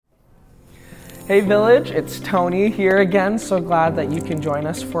Hey Village, it's Tony here again. So glad that you can join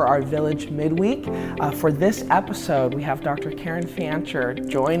us for our Village Midweek. For this episode, we have Dr. Karen Fancher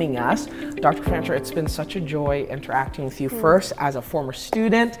joining us. Dr. Fancher, it's been such a joy interacting with you first as a former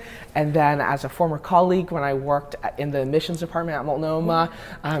student and then as a former colleague when I worked in the admissions department at Multnomah,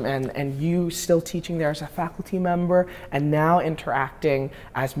 and you still teaching there as a faculty member and now interacting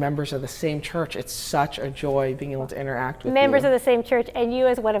as members of the same church. It's such a joy being able to interact with members you. of the same church and you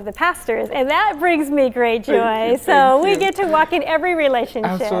as one of the pastors, and that brings me great joy. So we get to walk in every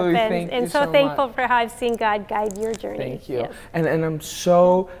relationship. Absolutely. And so thankful for how I've seen God guide your journey. Thank you. Yes. And I'm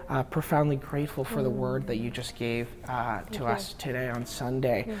so profoundly grateful for the word that you just gave to us today on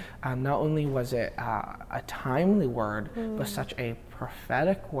Sunday. Not only was it a timely word, but such a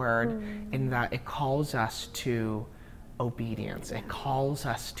prophetic word in that it calls us to obedience. It calls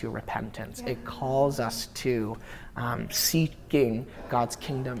us to repentance. It calls us to seeking God's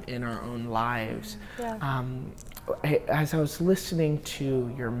kingdom in our own lives. As I was listening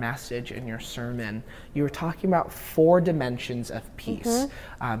to your message and your sermon, you were talking about 4 dimensions of peace.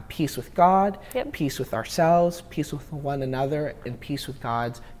 Peace with God, peace with ourselves, peace with one another, and peace with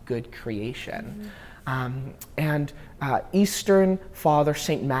God's good creation. And Eastern Father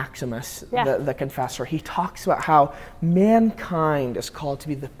St. Maximus, the confessor, he talks about how mankind is called to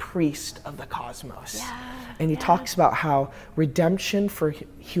be the priest of the cosmos. And he talks about how redemption for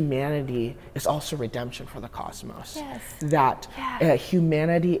humanity is also redemption for the cosmos. That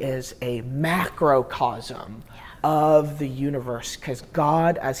humanity is a macrocosm of the universe, because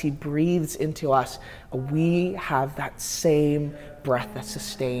God, as he breathes into us, we have that same breath that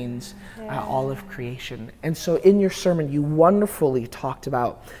sustains all of creation. And so in your sermon, you wonderfully talked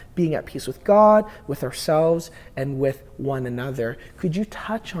about being at peace with God, with ourselves, and with one another. Could you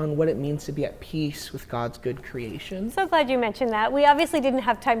touch on what it means to be at peace with God's good creation? So glad you mentioned that. We obviously didn't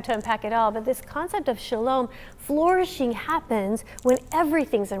have time to unpack it all, but this concept of shalom, flourishing, happens when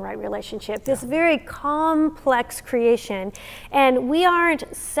everything's in right relationship, this very complex creation. And we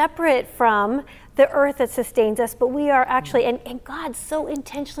aren't separate from the earth that sustains us, but we are actually, and God so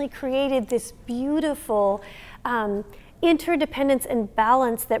intentionally created this beautiful interdependence and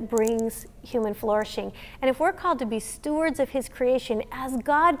balance that brings human flourishing. And if we're called to be stewards of his creation as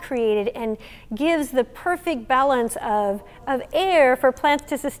God created and gives the perfect balance of air for plants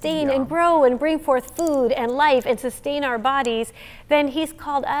to sustain and grow and bring forth food and life and sustain our bodies, then he's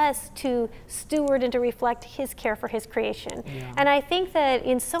called us to steward and to reflect his care for his creation. And I think that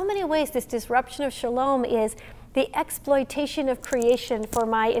in so many ways this disruption of shalom is the exploitation of creation for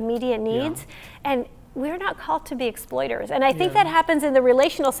my immediate needs. And we're not called to be exploiters. And I think that happens in the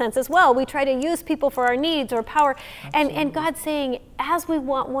relational sense as well. We try to use people for our needs or power. And God's saying, as we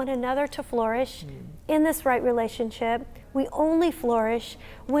want one another to flourish in this right relationship, we only flourish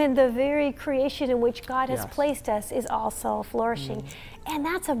when the very creation in which God has placed us is also flourishing. And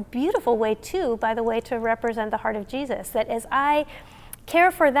that's a beautiful way too, by the way, to represent the heart of Jesus. That as I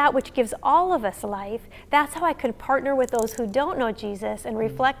care for that which gives all of us life, that's how I could partner with those who don't know Jesus and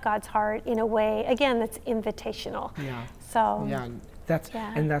reflect God's heart in a way, again, that's invitational.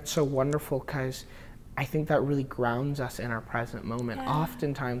 That's so wonderful, because I think that really grounds us in our present moment.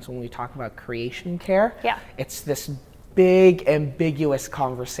 Oftentimes when we talk about creation care, it's this big ambiguous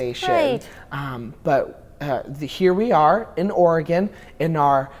conversation, but here we are in Oregon in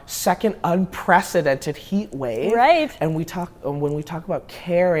our second unprecedented heat wave. And when we talk about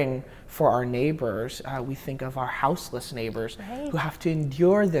caring for our neighbors, we think of our houseless neighbors who have to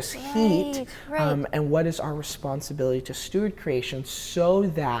endure this heat. And what is our responsibility to steward creation so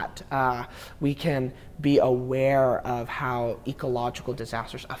that we can be aware of how ecological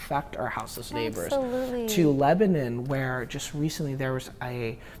disasters affect our houseless neighbors. To Lebanon, where just recently there was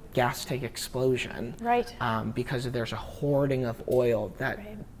a gas tank explosion because there's a hoarding of oil that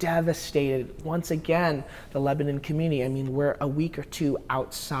devastated once again the Lebanon community. I mean, we're a week or two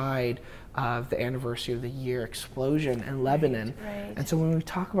outside of the anniversary of the year explosion in Lebanon. And so when we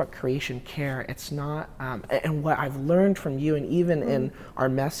talk about creation care, it's not, and what I've learned from you, and even in our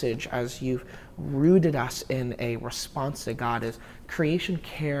message as you've rooted us in a response to God, is creation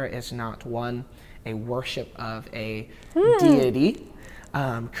care is not a worship of a deity.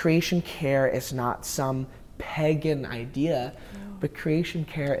 Creation care is not some pagan idea, but creation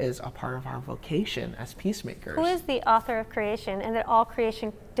care is a part of our vocation as peacemakers. Who is the author of creation, and that all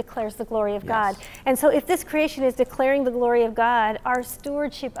creation declares the glory of God. And so if this creation is declaring the glory of God, our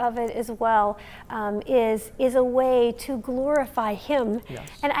stewardship of it as well is a way to glorify him.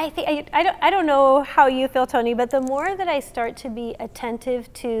 And I think, I don't know how you feel, Tony, but the more that I start to be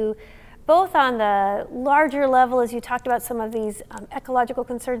attentive to both on the larger level, as you talked about some of these ecological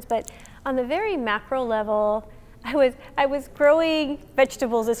concerns, but on the very macro level, I was growing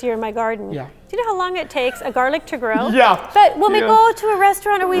vegetables this year in my garden. Yeah. Do you know how long it takes a garlic to grow? Yeah. But when we go to a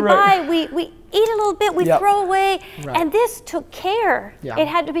restaurant or we Right. buy, we eat a little bit, we Yep. throw away, Right. and this took care. Yeah. It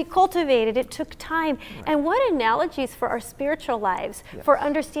had to be cultivated, it took time. Right. And what analogies for our spiritual lives, for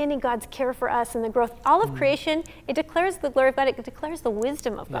understanding God's care for us and the growth. All of creation, it declares the glory of God, it declares the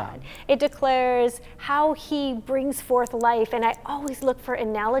wisdom of God. It declares how he brings forth life, and I always look for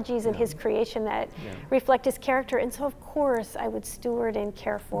analogies in his creation that reflect his character, and so of course I would steward and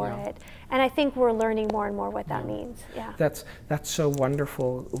care for it. And I think we're learning more and more what that means. Yeah. That's so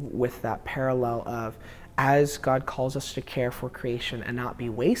wonderful with that parallel of, as God calls us to care for creation and not be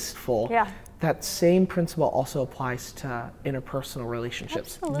wasteful, that same principle also applies to interpersonal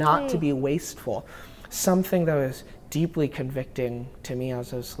relationships. Absolutely. Not to be wasteful. Something that was deeply convicting to me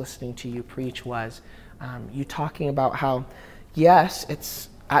as I was listening to you preach was you talking about how, yes, it's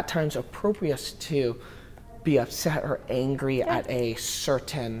at times appropriate to be upset or angry at a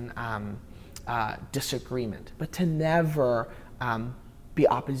certain disagreement, but to never be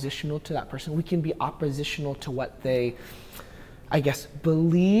oppositional to that person. We can be oppositional to what they, I guess,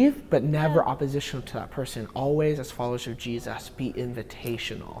 believe, but never oppositional to that person. Always, as followers of Jesus, be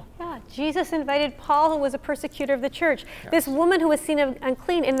invitational. Yeah, Jesus invited Paul, who was a persecutor of the church. This woman who was seen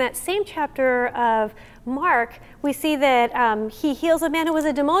unclean, in that same chapter of Mark, we see that he heals a man who was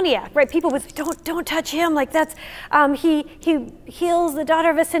a demoniac, right? People would say, don't touch him, like that's, he heals the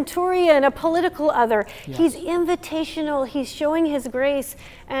daughter of a centurion, a political other. He's invitational, he's showing his grace.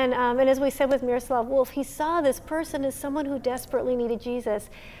 And as we said with Miroslav Wolf, he saw this person as someone who desperately needed Jesus.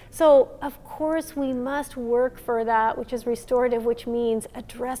 So of course we must work for that which is restorative, which means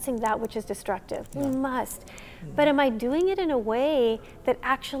addressing that which is destructive. We must. But am I doing it in a way that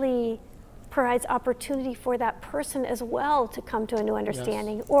actually provides opportunity for that person as well to come to a new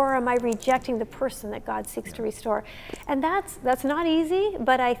understanding? Or am I rejecting the person that God seeks to restore? And that's not easy,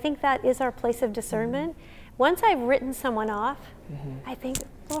 but I think that is our place of discernment. Once I've written someone off, I think,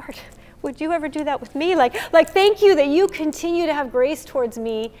 Lord, would you ever do that with me? Like thank you that you continue to have grace towards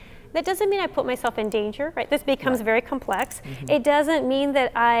me. That doesn't mean I put myself in danger, right? This becomes very complex. It doesn't mean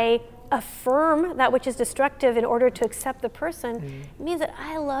that I affirm that which is destructive in order to accept the person. It means that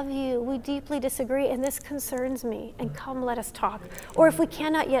I love you, we deeply disagree, and this concerns me, and come let us talk. Or if we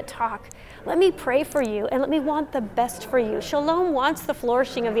cannot yet talk, let me pray for you and let me want the best for you. Shalom wants the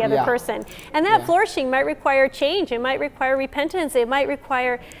flourishing of the other person. And that flourishing might require change, it might require repentance, it might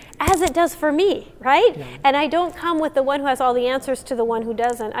require, as it does for me, right? And I don't come with the one who has all the answers to the one who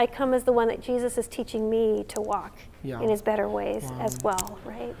doesn't. I come as the one that Jesus is teaching me to walk in his better ways as well,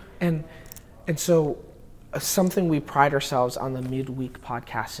 right? And so something we pride ourselves on the midweek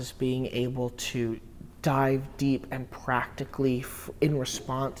podcast is being able to dive deep and practically in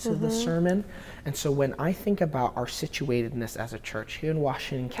response to the sermon. And so when I think about our situatedness as a church here in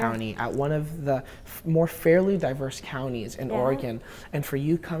Washington County, at one of the more fairly diverse counties in Oregon, and for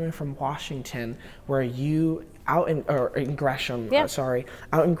you coming from Washington, where you out in Gresham,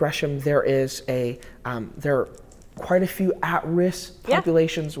 out in Gresham, there is there are quite a few at-risk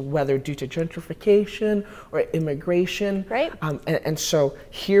populations, whether due to gentrification or immigration. And so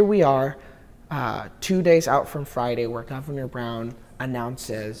here we are, 2 days out from Friday, where Governor Brown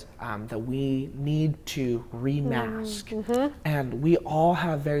announces that we need to remask. And we all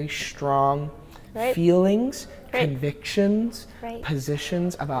have very strong feelings, convictions,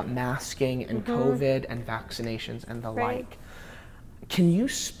 positions about masking and COVID and vaccinations and the like. Can you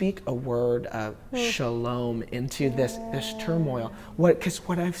speak a word of shalom into this turmoil? Because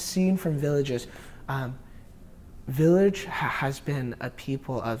what I've seen from villages, Village has been a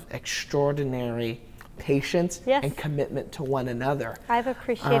people of extraordinary patience and commitment to one another. I've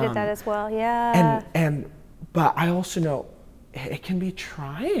appreciated that as well. But I also know it can be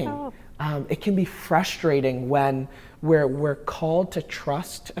trying. It can be frustrating when we're called to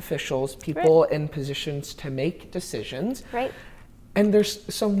trust officials, people in positions to make decisions. And there's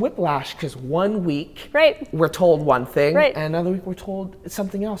some whiplash because 1 week we're told one thing, and another week we're told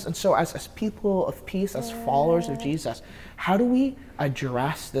something else. And so as people of peace, as followers of Jesus, how do we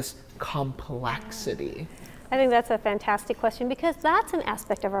address this complexity? I think that's a fantastic question, because that's an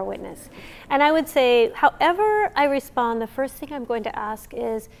aspect of our witness. And I would say, however I respond, the first thing I'm going to ask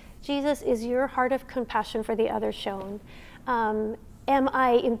is, Jesus, is your heart of compassion for the other shown? Am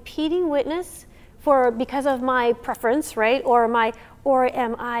I impeding witness because of my preference, right? Or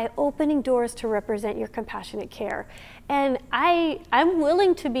am I opening doors to represent your compassionate care? And I'm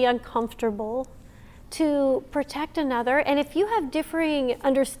willing to be uncomfortable to protect another. And if you have differing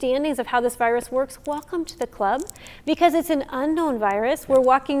understandings of how this virus works, welcome to the club, because it's an unknown virus. We're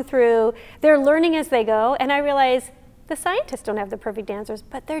walking through, they're learning as they go, and I realize the scientists don't have the perfect answers,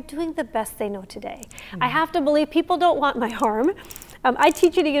 but they're doing the best they know today. I have to believe people don't want my harm. I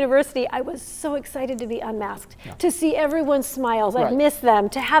teach at a university. I was so excited to be unmasked, to see everyone's smiles. I miss them,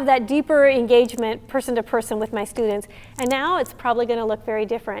 to have that deeper engagement person to person with my students. And now it's probably going to look very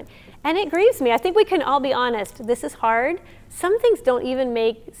different. And it grieves me. I think we can all be honest. This is hard. Some things don't even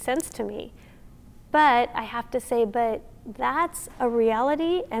make sense to me. But I have to say, but that's a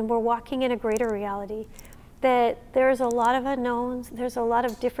reality, and we're walking in a greater reality. That there's a lot of unknowns, there's a lot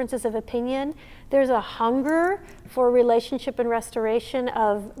of differences of opinion, there's a hunger for relationship and restoration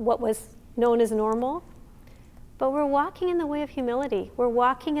of what was known as normal. But we're walking in the way of humility. We're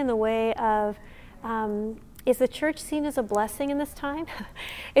walking in the way of, is the church seen as a blessing in this time?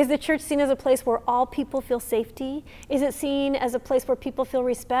 Is the church seen as a place where all people feel safety? Is it seen as a place where people feel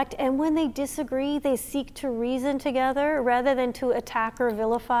respect? And when they disagree, they seek to reason together rather than to attack or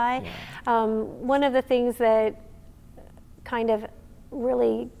vilify. One of the things that kind of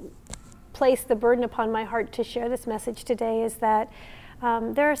really placed the burden upon my heart to share this message today is that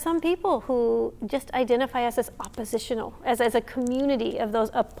there are some people who just identify us as oppositional, as a community of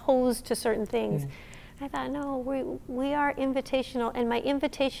those opposed to certain things. I thought, no, we are invitational, and my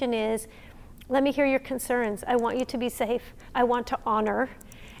invitation is, let me hear your concerns. I want you to be safe. I want to honor.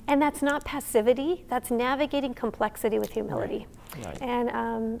 And that's not passivity, that's navigating complexity with humility.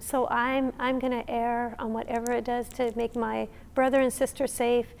 And so I'm going to err on whatever it does to make my brother and sister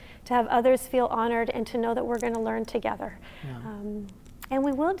safe, to have others feel honored, and to know that we're going to learn together. And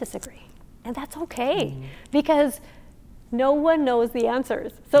we will disagree, and that's okay, because no one knows the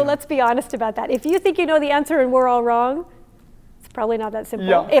answers. So let's be honest about that. If you think you know the answer and we're all wrong, it's probably not that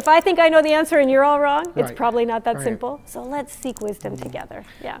simple. If I think I know the answer and you're all wrong, it's probably not that simple. So let's seek wisdom together.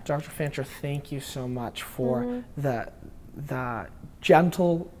 Dr. Fancher, thank you so much for the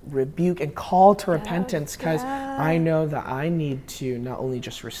gentle rebuke and call to repentance, because I know that I need to not only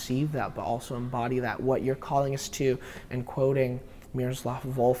just receive that, but also embody that. What you're calling us to, and quoting Miroslav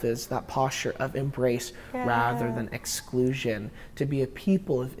Volf, is that posture of embrace rather than exclusion, to be a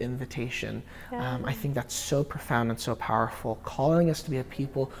people of invitation. I think that's so profound and so powerful, calling us to be a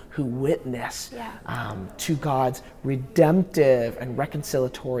people who witness to God's redemptive and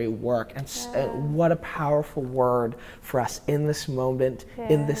reconciliatory work. And what a powerful word for us in this moment,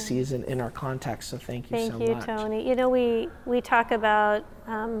 in this season, in our context. So thank you so much. Thank you, Tony. You know, we talk about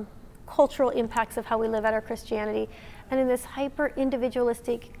cultural impacts of how we live out our Christianity. And in this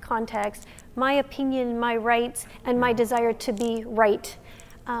hyper-individualistic context, my opinion, my rights, and my desire to be right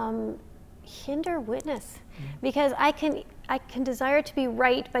hinder witness. Because I can desire to be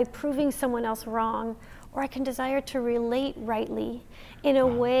right by proving someone else wrong, or I can desire to relate rightly in a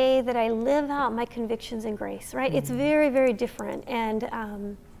way that I live out my convictions in grace, right? It's very, very different.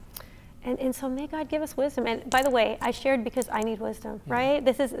 And so may God give us wisdom. And by the way, I shared because I need wisdom, right?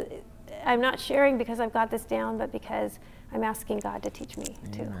 I'm not sharing because I've got this down, but because I'm asking God to teach me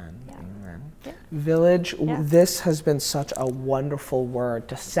too. Amen. Village, this has been such a wonderful word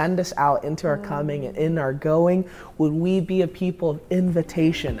to send us out into our coming and in our going. Would we be a people of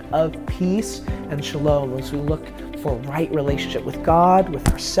invitation, of peace and shalom, as we look for right relationship with God, with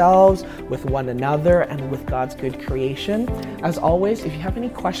ourselves, with one another, and with God's good creation. As always, if you have any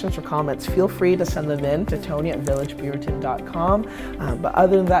questions or comments, feel free to send them in to Tony@villagepuritan.com. But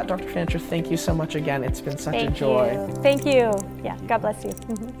other than that, Dr. Fancher, thank you so much again. It's been such a joy. Thank you. Yeah, God bless you.